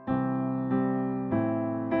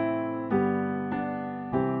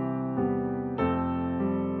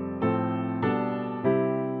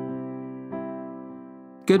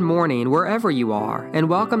Good morning, wherever you are, and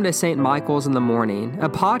welcome to St. Michael's in the Morning, a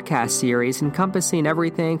podcast series encompassing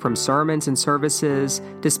everything from sermons and services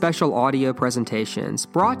to special audio presentations,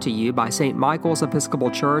 brought to you by St. Michael's Episcopal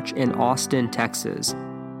Church in Austin, Texas.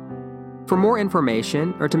 For more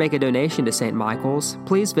information or to make a donation to St. Michael's,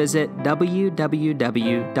 please visit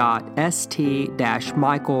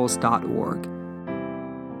www.st-michaels.org.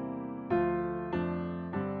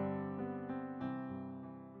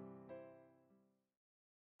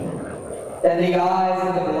 And the eyes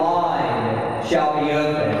of the blind shall be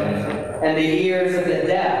opened, and the ears of the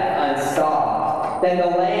deaf unstopped. Then the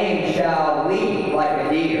lame shall leap like a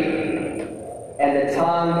deer, and the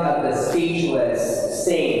tongue of the speechless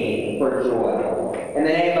sing for joy. In the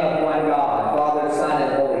name of one God, Father, Son,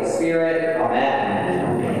 and Holy Spirit. Amen.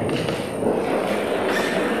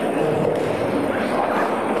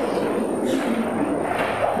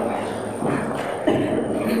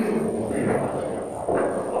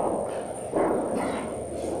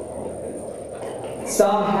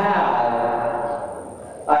 Somehow,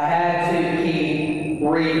 I had to keep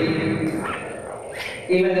reading,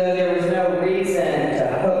 even though there was no reason to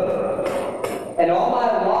hope. And all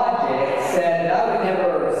my logic said that I would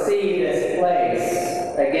never see this place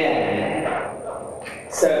again.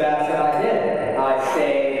 So that's what I did. I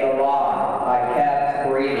stayed alive. I kept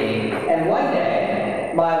reading. And one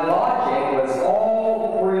day, my logic was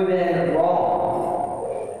all proven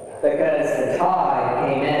wrong, because the tide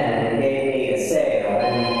came in and gave me a sail.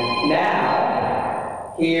 And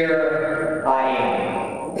now, here I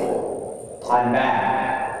am. I'm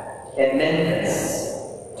back in Memphis,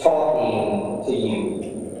 talking to you.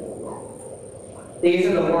 These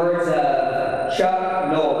are the words of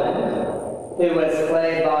Chuck Noland, who was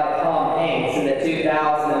played by Tom Hanks in the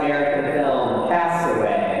 2000 American film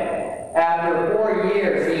Castaway. After 4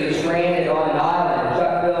 years being stranded on an island,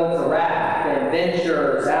 Chuck builds a raft and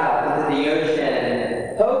ventures out into the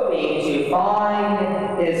ocean, hoping to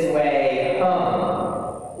find his way home.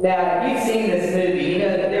 Now, if you've seen this movie, you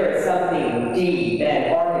know that there is something deep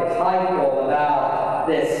and archetypal about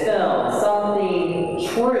this film, something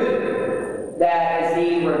true that is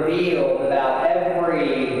being revealed about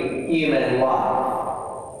every human life.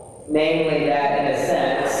 Namely that, in a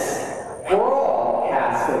sense, we're all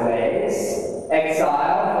castaways,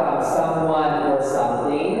 exiled from someone or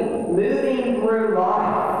something, moving through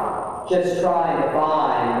life, just trying to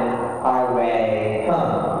find our way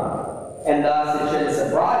home. And thus it shouldn't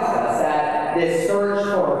surprise us that this search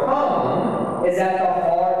for home is at the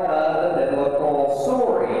heart of the biblical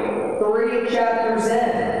story. 3 chapters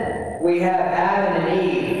in, we have Adam and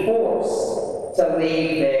Eve forced to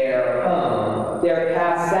leave their home. They're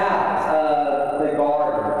cast out of the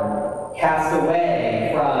garden, cast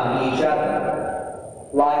away from each other.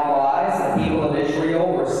 Likewise, the people of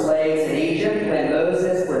Israel were slaves in Egypt when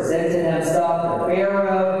Moses presented himself to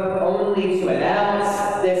Pharaoh, only to announce,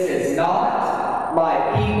 "This is not my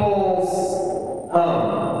people's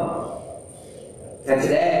home." And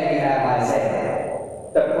today we have Isaiah,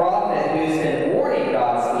 the prophet who's been warning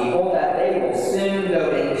God's people that they will soon go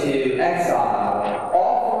into exile,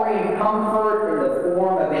 offering comfort in the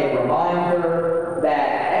form of a reminder that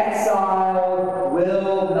exile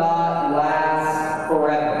will not last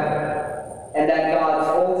forever, and that God's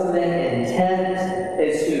ultimate intent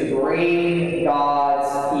is to bring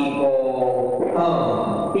God's people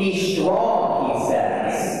home. Be strong, he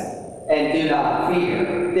says, and do not fear.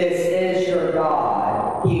 This is your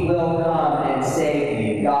God. He will come and save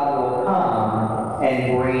you. God will come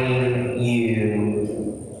and bring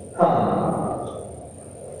you home.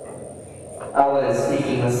 I was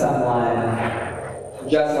speaking with someone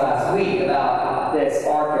just last week about this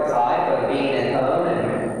archetype of being at home,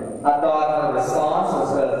 and I thought her response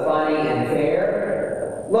was both funny and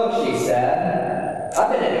fair. "Look," she said,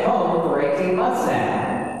 "I've been at home for 18 months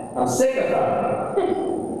now. I'm sick of home."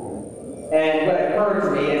 And what occurred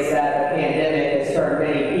to me is that the pandemic has turned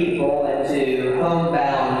many people into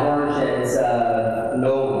homebound versions of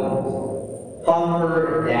Noland.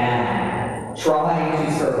 Hunkered down, trying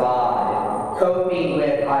to survive, coping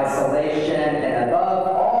with isolation, and above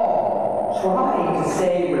all, trying to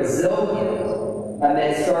stay resilient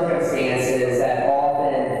amid circumstances that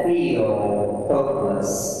often feel hopeless.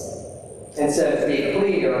 And so, to be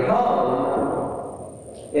clear, home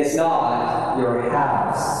is not your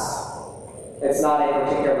house. It's not a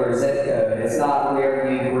particular zip code. It's not where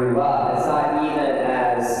you grew up. It's not even,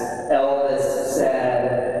 as Elvis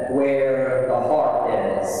said, where the heart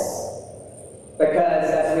is.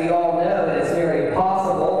 Because, as we all know, it is very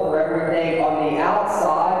possible for everything on the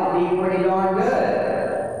outside to be pretty darn good,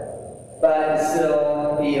 but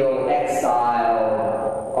still feel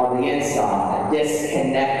exiled on the inside,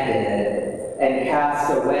 disconnected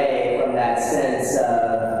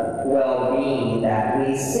that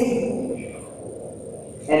we seek.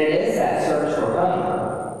 And it is that search for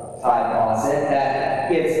home, Ty Fawcett,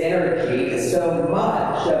 that gives energy to so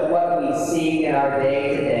much of what we seek in our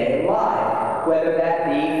day-to-day life, whether that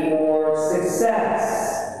be for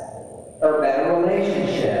success, or better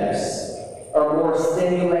relationships, or more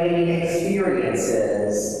stimulating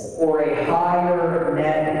experiences, or a higher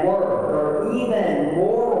net worth, or even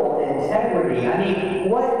moral integrity. I mean,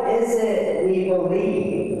 what is it we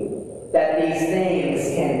believe that these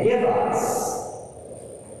things can give us?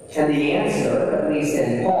 And the answer, at least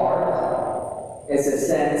in part, is a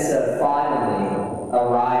sense of finally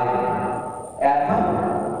arriving at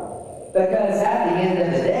home. Because at the end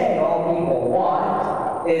of the day, all people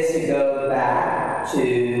want is to go back to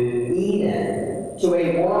Eden, to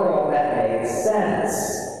a world that makes sense,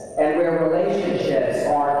 and where relationships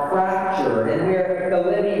aren't fractured, and where the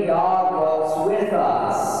living God walks with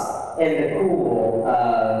us in the cool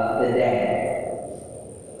of the day.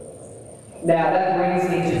 Now, that brings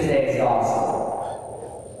me to today's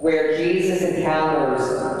gospel, where Jesus encounters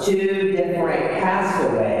two different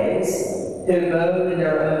castaways who both in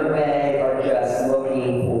their own way are just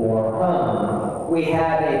looking for home. We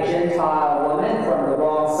have a Gentile woman from the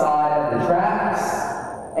wrong side of the tracks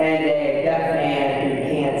and a deaf man who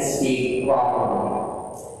can't speak properly.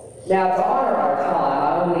 Now, to honor our time,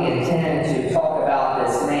 I only intend to talk about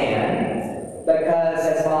this man because,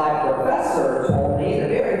 as my professor told me the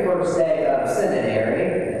very first day of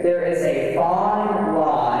seminary, there is a fine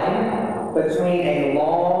line between a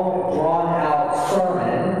long, drawn-out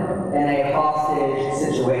sermon and a hostage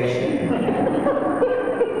situation.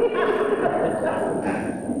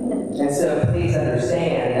 And so please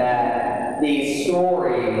understand that these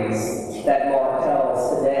stories that Mark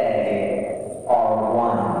tells today are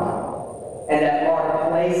one, and that Mark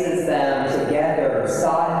places them together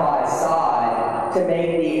side by side to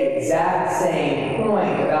make the exact same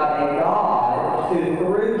point about a God who,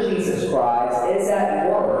 through Jesus Christ, is at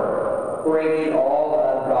work bringing all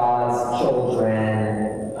of God's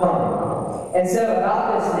children home. And so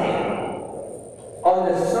about this man,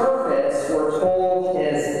 on the surface, we're told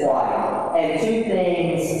his plight, and two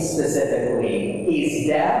things specifically. He's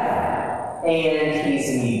deaf and he's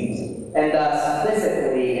mute, and thus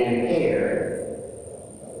physically impaired.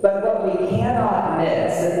 But what we cannot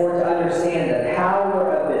miss, if we're to understand the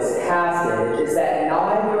power of this passage, is that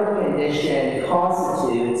neither condition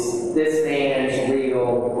constitutes this man's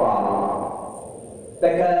real problem.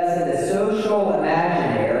 Because in the social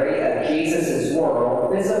imaginary of Jesus'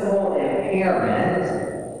 world, physical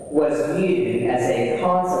impairment was viewed as a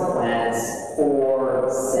consequence for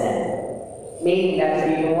sin. Meaning that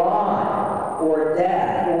to be blind, or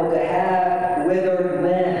deaf, or to have withered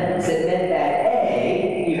limbs, it meant that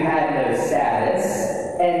A, you had no status,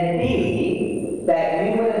 and B, that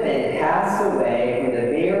you would have been cast away from the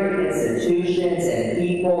very institutions and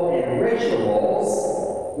people and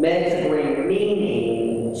rituals meant to bring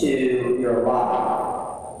meaning to your life.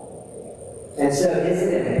 And so is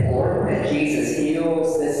it important that Jesus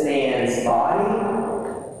heals this man's body?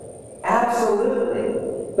 Absolutely.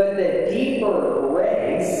 But the deeper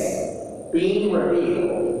grace being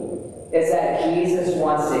revealed is that Jesus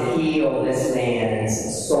wants to heal this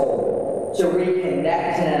man's soul, to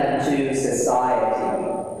reconnect him to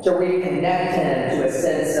society, to reconnect him to a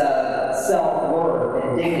sense of self-worth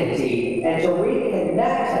and dignity, and to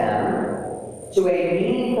reconnect him to a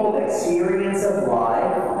meaningful experience of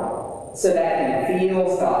life so that he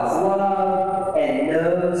feels God's love and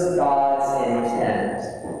knows God's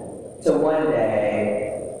intent to one day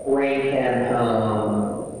bring him home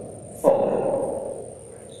fully.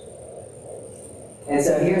 And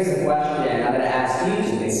so here's the question I'm going to ask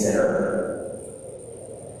you to consider.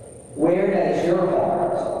 Where does your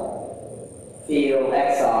heart feel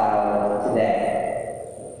exiled today?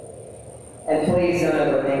 And please don't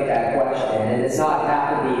overthink that question. It does not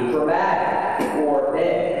have to be dramatic or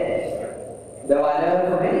big. Though I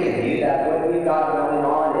know for many of you that what you've got going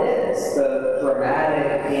on is both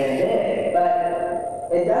dramatic and big.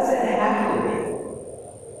 But it doesn't have to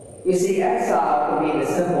be. You see, exile can be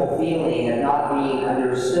the simple feeling of not being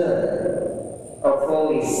understood or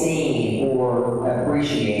fully seen or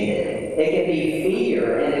appreciated. It can be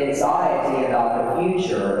fear and anxiety about the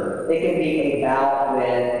future. It can be a bout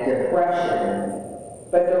with depression.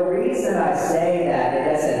 But the reason I say that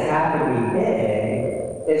it doesn't have to be big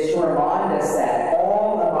is to remind us that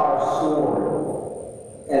all of our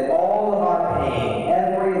story and all of our pain,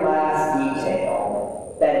 every last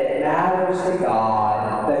detail, that it matters to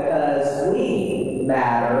God because we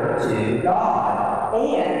matter to God.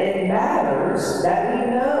 And it matters that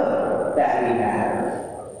we know that we matter.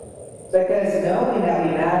 Because knowing that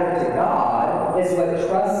we matter to God is is what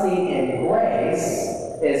trusting in grace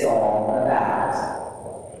is all about.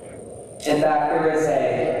 In fact, there is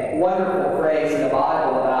a wonderful phrase in the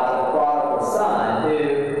Bible about the prodigal son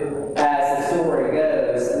who, as the story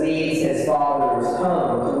goes, leaves his father's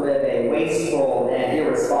home to live a wasteful and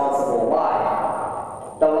irresponsible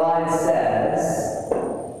life. The line says,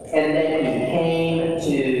 "And then he came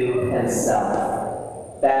to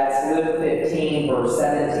himself." That's Luke 15, verse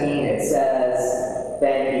 17. It says,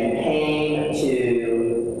 "Then he came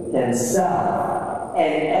to himself."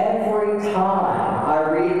 And every time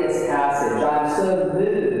I read this passage, I'm so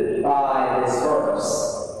moved by this verse,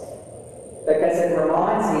 because it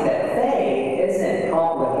reminds me that faith isn't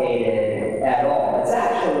complicated at all. It's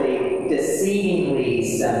actually deceivingly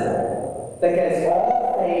simple, because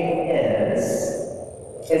all faith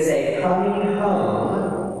is a coming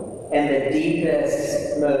home in the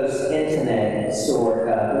deepest, most intimate sort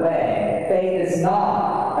of way. Faith is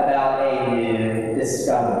not about a new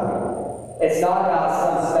discovery. It's not about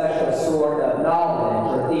some special sort of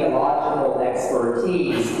knowledge or theological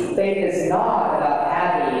expertise. Faith is not about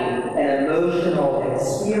having an emotional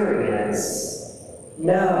experience.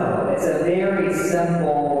 No, it's a very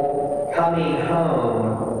simple coming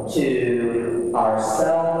home to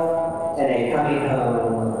ourselves and a coming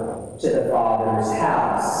home to the Father's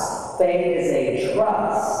house. Faith is a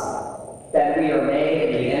trust that we are made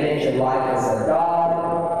in the image and likeness of God,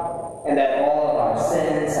 and that all of our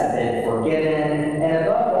sins have been forgiven, and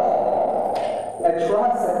above all, a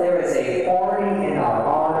trust that there is a party in our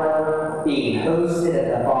honor being hosted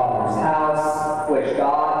at the Father's house, which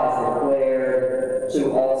God has declared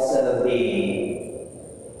to also be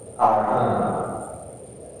our home.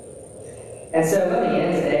 And so let me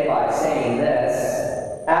end today by saying this.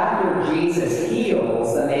 After Jesus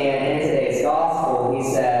heals the man in today's gospel, he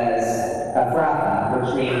says, "Ephphatha,"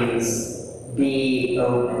 which means be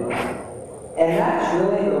open. And that's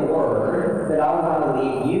really the word that I want to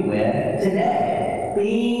leave you with today.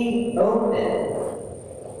 Be open.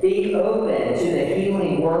 Be open to the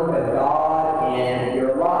healing work of God in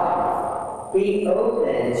your life. Be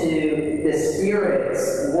open to the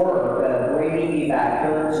Spirit's work of bringing you back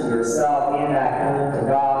home to yourself and back home to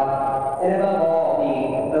God. And above all,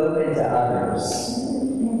 be open to others.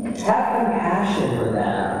 Have compassion for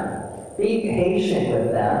them. Be patient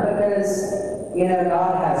with them, because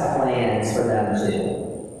God has plans for them too.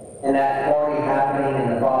 And that party happening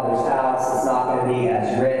in the Father's house is not going to be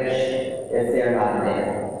as rich if they're not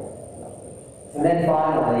there. And then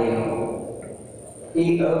finally,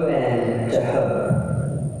 be open to hope.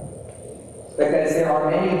 Because there are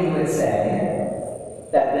many who would say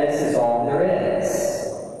that this is all there is,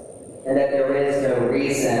 and that there is no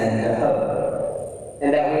reason to hope,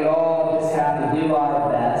 and that we all just have to do our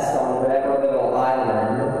best on whatever little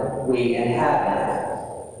island we inhabit.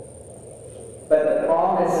 But the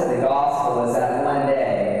promise of the gospel is that one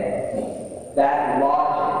day that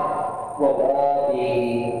logic will all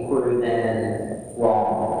be proven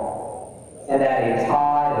wrong, and that a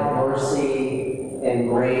tide of mercy and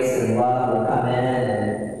grace and love will come in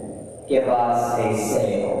and give us a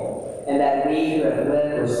sail, and that we who have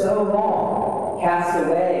lived for so long, cast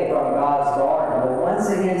away from God's garden, will once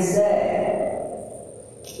again say,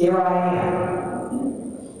 "Here I am.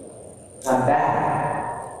 I'm back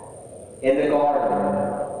in the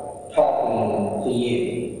garden talking to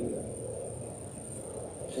you."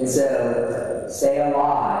 And so, stay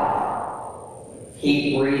alive.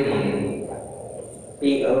 Keep breathing.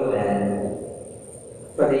 Be open.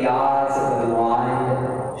 For the eyes of the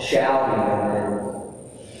blind shall be opened,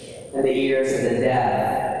 and the ears of the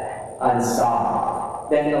deaf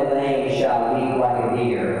unstopped. Then the lame shall leap like a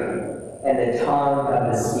deer, and the tongue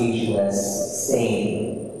of the speechless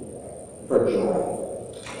sing for joy.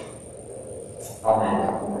 Amen.